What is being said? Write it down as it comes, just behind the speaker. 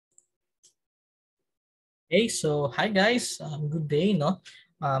Okay, so hi guys, good day, no?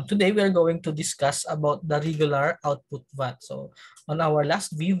 Today we are going to discuss about the regular output VAT. So on our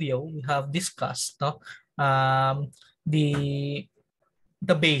last video, we have discussed um, the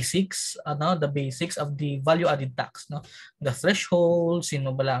the basics, the basics of the value-added tax, no? The threshold,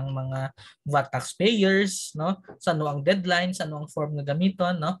 sino ba lang ang mga VAT taxpayers, no? Saan ang deadline, saan ang form na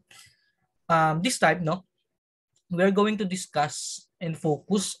gamiton, no? This time, no? We're going to discuss and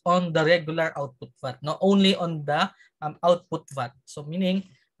focus on the regular output VAT, not only on the output VAT. So meaning,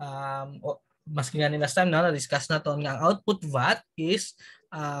 maski nga nila last time na-discuss na to nga ang output VAT is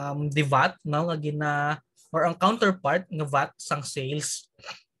the VAT no, nga gina or ang counterpart ng VAT sang sales.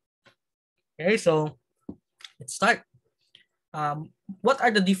 Okay, so let's start. What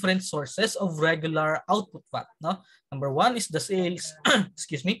are the different sources of regular output VAT? No? Number one is the sales,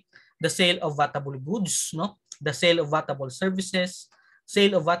 excuse me, the sale of vatable goods, no? The sale of vatable services,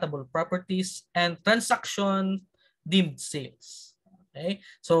 sale of vatable properties, and transaction deemed sales. Okay?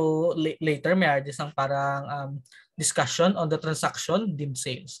 So later may add isang parang discussion on the transaction deemed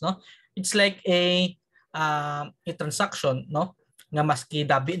sales, no? It's like a transaction, no? Nga maski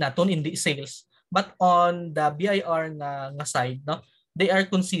dabi naton hindi sales, but on the BIR nga side, no? They are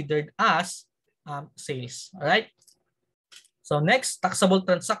considered as sales. All right? So next, taxable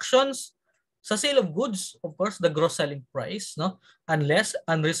transactions. Sa sale of goods, of course, the gross selling price, no? Unless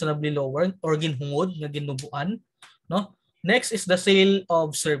unreasonably lower or ginhungod nga ginubuan, no? Next is the sale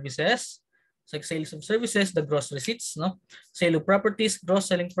of services. So sales of services, the gross receipts, no? Sale of properties, gross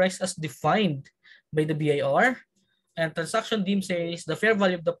selling price as defined by the BIR. And transaction deemed sales, the fair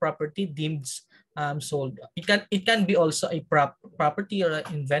value of the property deemed sold. It can be also a property or an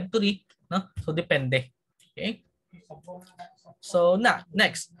inventory, no? So depende. Okay? So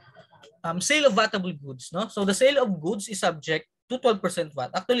next. Sale of vatable goods, no? So the sale of goods is subject to 12% VAT.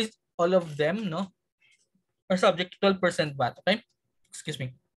 Actually, all of them, no, are subject to 12% VAT, okay? Excuse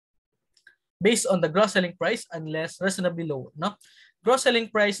me. Based on the gross selling price unless reasonably low, no? Gross selling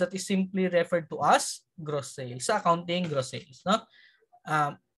price that is simply referred to as gross sales. Sa accounting, gross sales, no?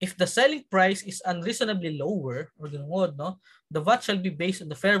 If the selling price is unreasonably lower or ginungod, no, the VAT shall be based on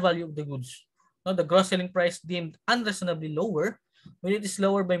the fair value of the goods. No, the gross selling price deemed unreasonably lower when it is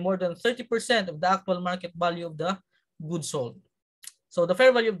lower by more than 30% of the actual market value of the goods sold. So the fair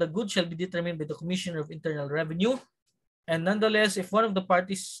value of the goods shall be determined by the Commissioner of Internal Revenue. And nonetheless, if one of the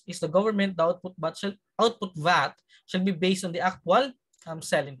parties is the government, the output VAT shall be based on the actual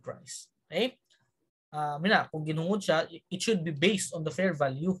selling price. Okay? Kung ginungod siya, it should be based on the fair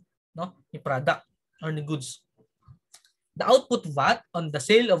value, no, ni product or ni goods. The output VAT on the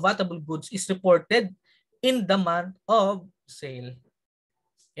sale of vatable goods is reported in the month of sale.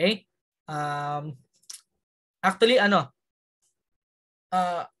 Okay? Actually,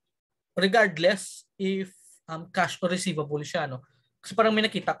 regardless if cash or receivable siya, no? Kasi parang may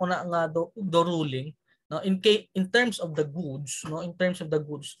nakita ko na nga do ruling, no, in terms of the goods, no, in terms of the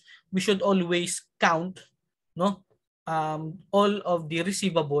goods, we should always count, no, all of the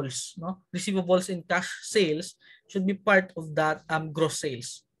receivables, no? Receivables in cash sales should be part of that gross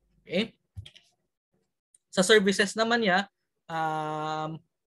sales. Okay? Sa services naman niya,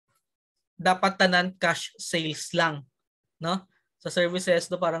 dapat tanan cash sales lang, no? Sa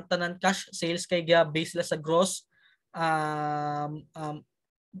services do parang tanan cash sales kay ga base la sa gross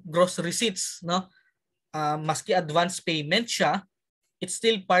gross receipts, no? Maski advance payment siya, it's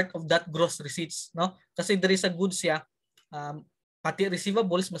still part of that gross receipts, no? Kasi there is a goods siya, pati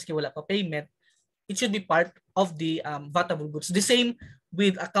receivables maski wala pa payment, it should be part of the vatable goods. The same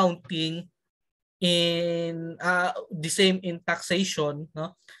with accounting, in the same in taxation,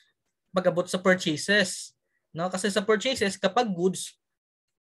 no? Pag-abot sa purchases, no? Kasi sa purchases kapag goods,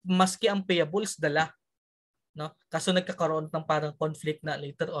 maski ang payables dala, no? Kaso nagkakaroon ng parang conflict na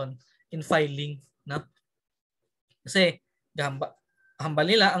later on in filing, no? Kasi hambal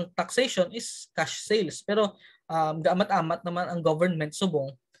nila ang taxation is cash sales, pero gaamat-amat naman ang government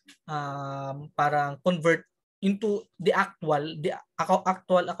subong parang convert into the actual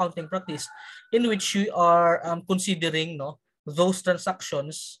accounting practice in which you are considering, no, those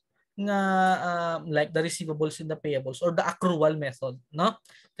transactions nga like the receivables and the payables or the accrual method, no?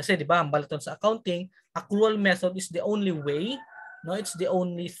 Kasi di ba ang balaton sa accounting, accrual method is the only way, no, it's the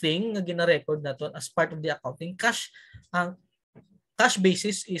only thing nga gina-record naton as part of the accounting. Cash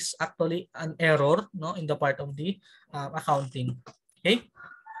basis is actually an error, no, in the part of the accounting. Okay?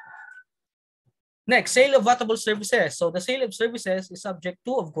 Next, sale of vatable services. So the sale of services is subject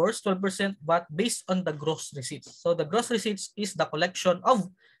to, of course, 12% VAT based on the gross receipts. So the gross receipts is the collection of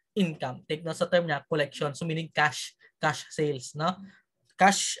income. Take note sa term niya, collection. So meaning cash sales, no?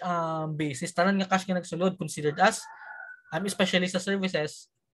 cash basis, tanan nga cash nga nagsulod considered as especially sa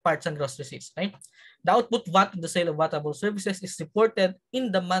services, parts and gross receipts. Okay? The output VAT on the sale of vatable services is reported in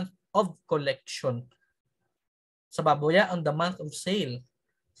the month of collection. Sa baboya, on the month of sale.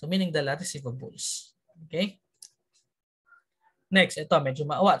 So meaning the receivables. Okay? Next, ito medyo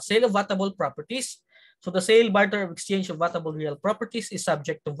maawat. Sale of vatable properties. So the sale, barter, or exchange of vatable real properties is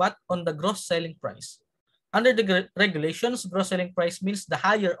subject to VAT on the gross selling price. Under the regulations, gross selling price means the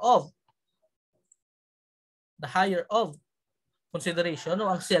higher of consideration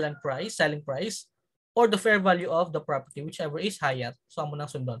o ang selling price, or the fair value of the property, whichever is higher. So amo nang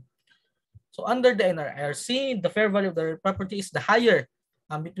sundon. So under the NRRC, the fair value of the property is the higher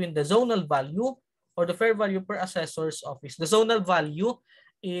between the zonal value or the fair value per assessor's office. The zonal value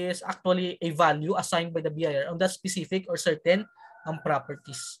is actually a value assigned by the BIR on that specific or certain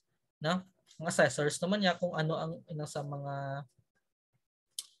properties. No? Ang assessors naman niya kung ano ang sa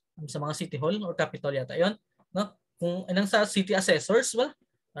mga city hall or capital yata yon, no? Kung anong sa city assessors, well,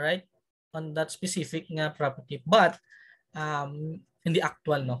 all right, on that specific nga property. But in the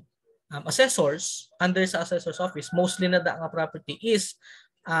actual, no, assessors, under sa assessor's office, mostly na da nga property is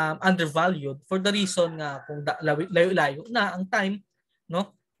undervalued for the reason nga kung layo-layo na ang time,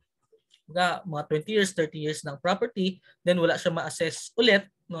 no, mga 20 years, 30 years ng property, then wala siya ma-assess ulit,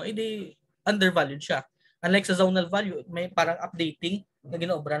 no, edi undervalued siya. Unlike sa zonal value, may parang updating na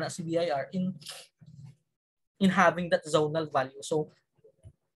ginaobra na si BIR in having that zonal value. So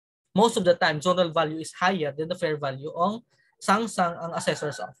most of the time, zonal value is higher than the fair value ang sang-sang ang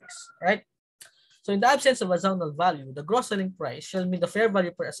assessor's office, right? So in the absence of a zonal value, the gross selling price shall mean the fair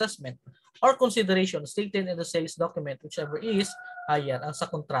value per assessment or consideration stated in the sales document, whichever is higher ang sa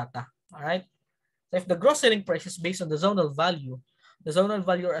kontrata, all right? So if the gross selling price is based on the zonal value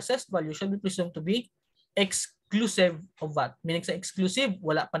or assessed value shall be presumed to be exclusive of VAT. Meaning sa exclusive,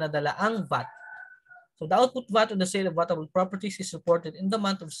 wala pa nadala ang VAT. So the output VAT on the sale of vatable properties is reported in the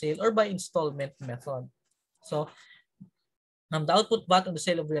month of sale or by installment method. So the output VAT on the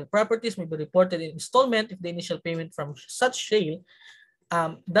sale of real properties may be reported in installment if the initial payment from such sale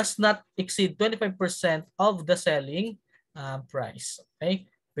does not exceed 25% of the selling price. Okay?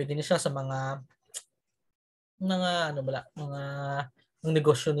 Pwede na siya sa mga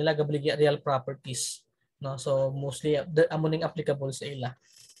negosyo nila gabaligya real properties, no? So mostly amuning applicable sa ila.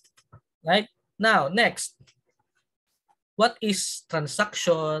 Right? Now, next. What is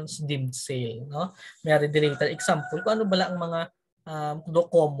transactions deemed sale, no? May related example kung ano bala ang mga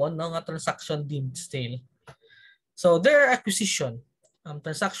common, no, nga transaction deemed sale. So there are acquisition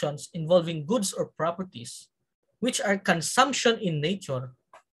transactions involving goods or properties which are consumption in nature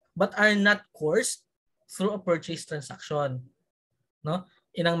but are not coursed through a purchase transaction, no?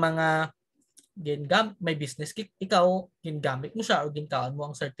 Inang mga may business ikaw gingamit mo siya o ginkaon mo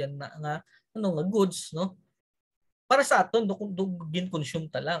ang certain nga goods, no? Para sa aton gin-consume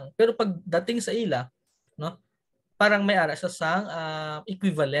ta lang. Pero pag dating sa ila, no? Parang may ara siya sang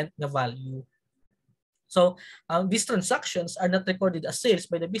equivalent na value. So, these transactions are not recorded as sales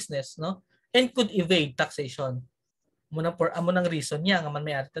by the business, no? And could evade taxation. Amo nang reason niya nga man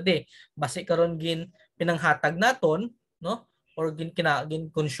may ari tadi. Base karon gin pinanghatag naton, no? Or gin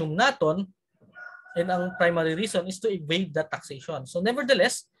consume naton, and ang primary reason is to evade that taxation. So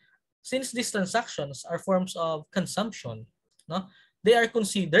nevertheless, since these transactions are forms of consumption, no, they are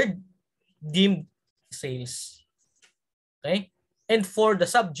considered deemed sales. Okay? And for the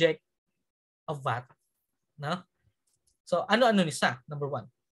subject of VAT, no? So ano-ano ni sa? Number 1,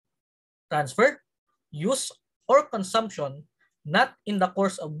 transfer, use, or consumption not in the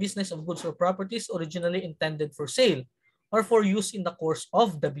course of business of goods or properties originally intended for sale or for use in the course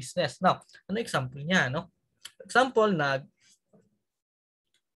of the business. Now, ano example niya, no? Example,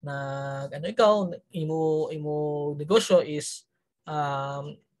 ikaw imo negosyo is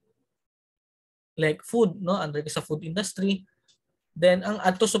like food, no, under sa food industry, then ang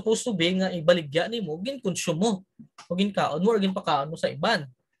adto supposed to be nga ibaligya nimo gin-consume mo o ginkaon mo or ginpakaon mo sa iban.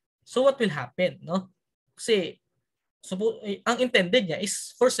 So what will happen, no? Kasi ang intended niya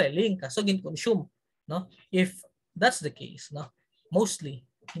is for selling ka, so gin-consume, no? If that's the case, no, mostly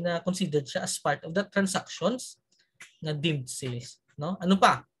considered siya as part of the transactions na deemed sales, no? Ano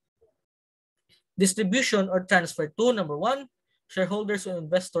pa? Distribution or transfer to, number 1, shareholders or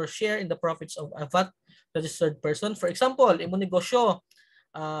investors share in the profits of a VAT registered person. For example, imo negosyo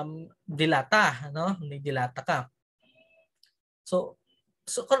dilata, no? May dilata ka. So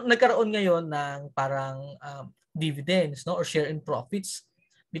nagkaroon ngayon ng parang dividends, no, or share in profits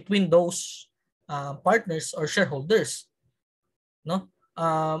between those partners or shareholders, no?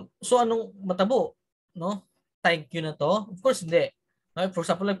 So anong matabo, no? Thank you na to? Of course hindi. For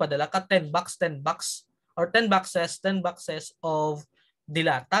example, nagpadala ka 10 bucks, 10 bucks, or 10 boxes, 10 boxes of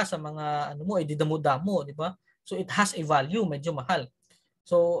dilata sa mga ano mo, damo-damo, di ba? So it has a value, medyo mahal.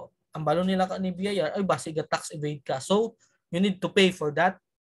 So ang balo nila ni BIR ay basiga tax evade ka. So you need to pay for that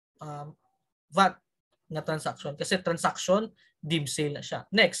VAT na transaction kasi transaction deemed sale na siya.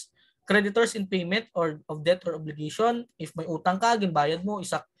 Next, creditors in payment or of debt or obligation. If may utang ka, ginbayad mo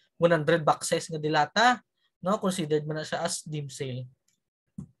isa 100 boxes nga dilata, no, considered mo na siya as deemed sale.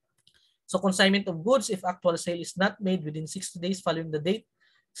 So consignment of goods, if actual sale is not made within 60 days following the date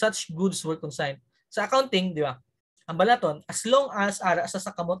such goods were consigned. Sa accounting, di ba? Ang balaton, as long as ara sa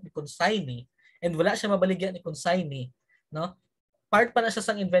sakamot ni consignee and wala siya mabaligyan ni consignee, no? Part pa na siya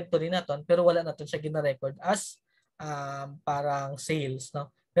sa inventory naton pero wala naton siya gina-record as parang sales,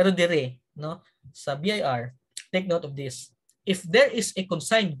 no? Pero dire, no? Sa BIR, take note of this. If there is a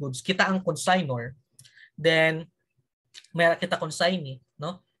consigned goods, kita ang consignor, then may kita consignee,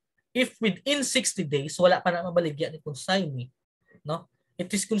 no? If within 60 days wala pa na mabaligyan ni consignee, no?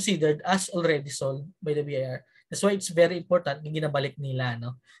 It is considered as already sold by the BIR. That's why it's very important na ginabalik nila,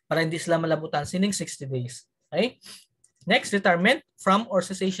 no? Para hindi sila malabutan sining 60 days. Okay? Next, retirement from or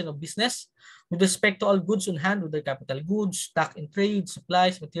cessation of business with respect to all goods on hand, whether capital goods, stock in trade,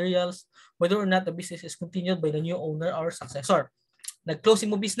 supplies, materials, whether or not the business is continued by the new owner or successor.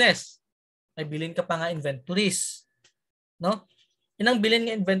 Nag-closing mo business, may bilin ka pa nga inventories, no? Inang bilin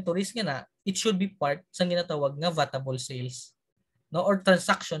nga inventories nga na, it should be part sa ginatawag nga vatable sales, no, or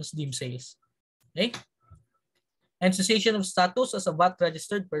transactions deemed sales. Okay? And cessation of status as a VAT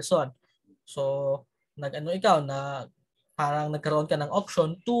registered person. So, nag-ano ikaw na parang nagkaroon ka ng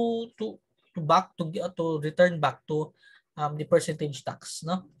option to return back to the percentage tax,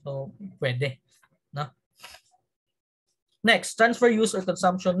 no? So, pwede, no? Next, transfer use or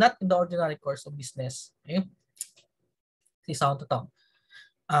consumption not in the ordinary course of business. Okay? Isa to to.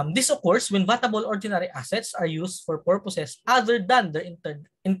 This occurs when vatable ordinary assets are used for purposes other than their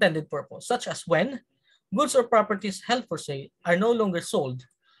intended purpose, such as when goods or properties held for sale are no longer sold,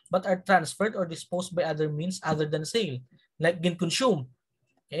 but are transferred or disposed by other means other than sale, like gin-consume,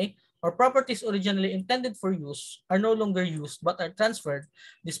 okay? Or properties originally intended for use are no longer used, but are transferred,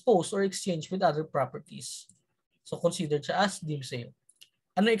 disposed, or exchanged with other properties. So considered siya as deemed sale.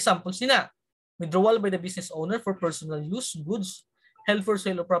 Ano examples nila? Withdrawal by the business owner for personal use, goods, held for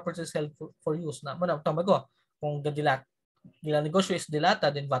sale or properties held for use. Na, tama ko, kung nila negosyo is dilata,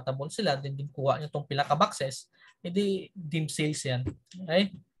 then vatable sila, then kuha niya itong pila ka boxes, edi deemed sales yan.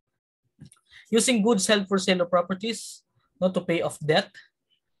 Okay? Using goods held for sale or properties, no, to pay off debt,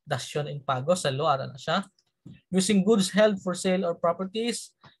 dasyon in pago, sa law, ara na siya. Using goods held for sale or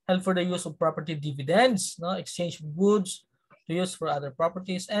properties, held for the use of property dividends, no, exchange of goods to use for other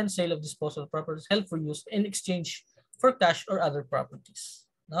properties, and sale of disposal of properties held for use in exchange for cash or other properties,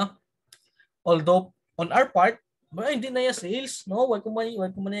 no? Although on our part, hindi na ya sales, no? Wag ko man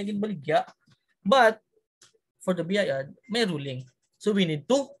yagin baligya. But for the BIR, may ruling. So we need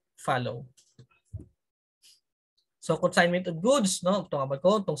to follow. So consignment of goods, no? Ito nga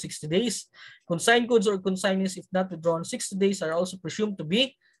ko, itong 60 days. Consigned goods or consignees if not withdrawn 60 days are also presumed to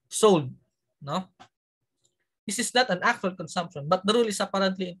be sold, no? This is not an actual consumption, but the rule is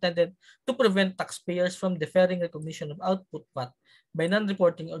apparently intended to prevent taxpayers from deferring recognition of output VAT by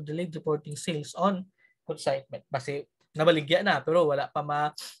non-reporting or delayed reporting sales on consignment. Kasi nabaligya na pero wala pa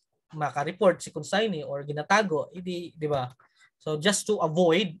maka-report si consignee or ginatago, di ba? So just to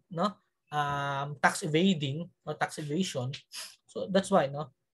avoid, no, tax evading or tax evasion. So that's why,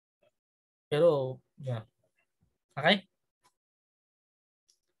 no. Pero yeah. Okay?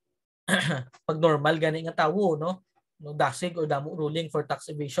 Pag normal gani nga tawo, no, dasig or damo ruling for tax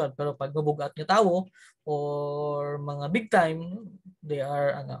evasion, pero pag mabugat nga tawo or mga big time, they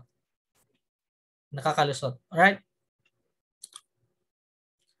are nakakalusot. All right?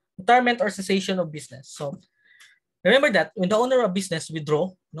 Retirement or cessation of business. So remember that when the owner of business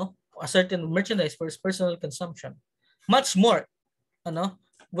withdraw, no, a certain merchandise for his personal consumption, much more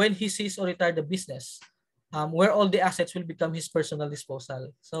when he cease or retire the business, where all the assets will become his personal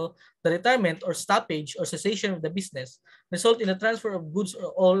disposal. So the retirement or stoppage or cessation of the business result in a transfer of goods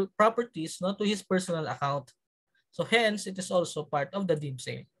or all properties, no, to his personal account. So hence, it is also part of the deemed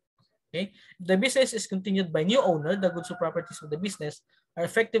sale. Okay? If the business is continued by new owner, the goods or properties of the business are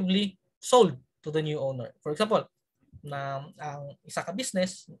effectively sold to the new owner. For example, na ang isa ka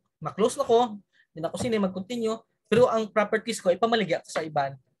business, ma-close na ko, hindi na ko sino mag-continue, pero ang properties ko ipamaligya ko sa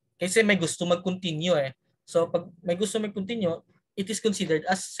iban. Kasi may gusto mag-continue eh. So pag may gusto mag-continue, it is considered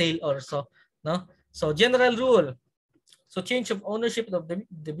as sale also, no? So general rule. So change of ownership of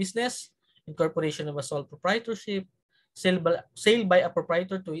the business, incorporation of a sole proprietorship, sale by a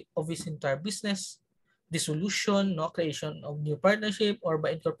proprietor of his entire business, dissolution, no, creation of new partnership, or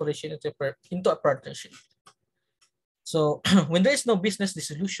by incorporation into a partnership. So when there is no business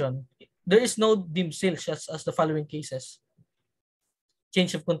dissolution, there is no deemed sales as the following cases.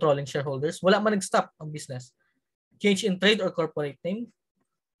 Change of controlling shareholders, wala man nag-stop ang business. Change in trade or corporate name,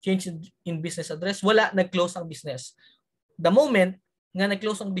 change in business address, wala nag-close ang business. The moment nga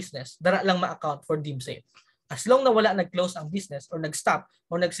nag-close ang business, dara lang ma-account for deemed sale. As long na wala nag-close ang business or nag-stop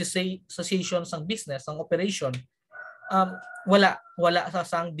or nag-cessation sang business, ang operation, wala sa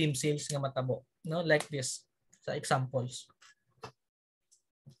sang deemed sales nga matabo. No? Like this, sa examples.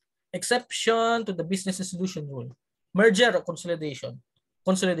 Exception to the business dissolution rule. Merger or consolidation.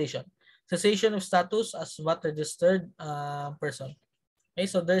 Cessation of status as VAT registered person. Okay,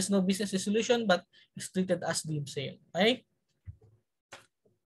 so there is no business dissolution but it's treated as deemed sale. Okay?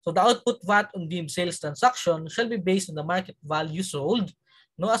 So the output VAT on deemed sales transaction shall be based on the market value sold,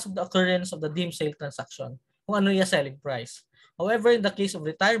 no, as of the occurrence of the deemed sale transaction. Kung ano yung selling price. However, in the case of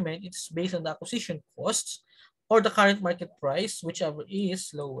retirement, it's based on the acquisition costs or the current market price, whichever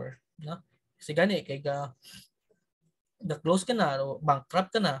is lower. No? Kasi gani, kay close ka na o bankrupt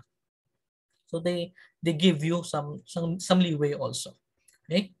ka na. So they give you some leeway also.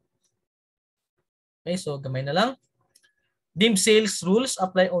 Okay? Okay, so gamay na lang. Deemed sales rules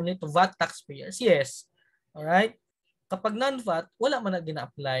apply only to VAT taxpayers. Yes. All right. Kapag non-VAT, wala man na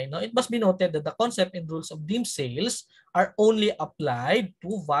gina-apply. No? It must be noted that the concept and rules of deemed sales are only applied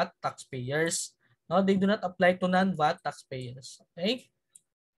to VAT taxpayers. No? They do not apply to non-VAT taxpayers. Okay?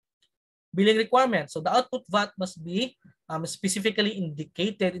 Billing requirements. So the output VAT must be specifically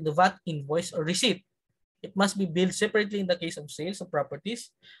indicated in the VAT invoice or receipt. It must be billed separately in the case of sales of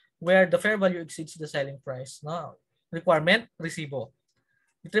properties where the fair value exceeds the selling price. No? Requirement, resibo.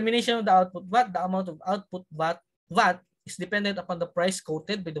 Determination of the output VAT, the amount of output VAT is dependent upon the price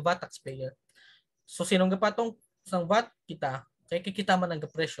quoted by the VAT taxpayer. So sinong gapatong sang VAT kita, kay kikita man ang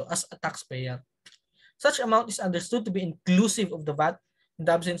presyo as a taxpayer. Such amount is understood to be inclusive of the VAT in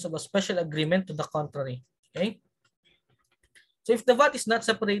the absence of a special agreement to the contrary. Okay? So if the VAT is not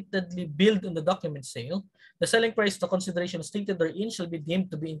separately billed on the document sale, the selling price, the consideration stated therein shall be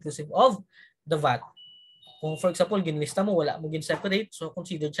deemed to be inclusive of the VAT. Kung for example, ginlista mo, wala mo gin-separate, so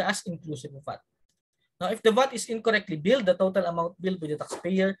considered siya as inclusive of VAT. Now, if the VAT is incorrectly billed, the total amount billed by the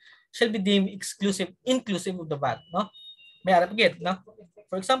taxpayer shall be deemed inclusive of the VAT. No? May arap agad. No?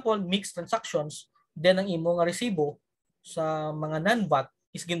 For example, mixed transactions, then ang imo nga resibo sa mga non-VAT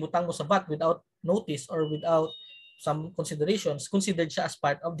is ginbutang mo sa VAT without notice or without some considerations, considered siya as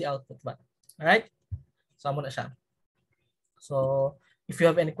part of the output VAT. Alright? Samo na siya. So, if you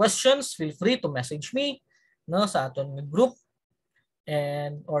have any questions, feel free to message me, no, sa aton group,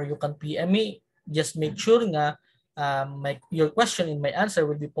 and or you can PM me. Just make sure nga your question and my answer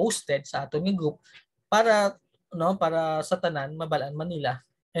will be posted sa aton group para sa tanan mabalaan man nila,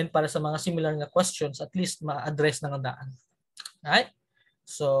 and para sa mga similar nga questions at least ma-address na nga daan. Alright?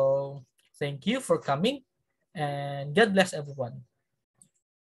 So, thank you for coming and God bless everyone.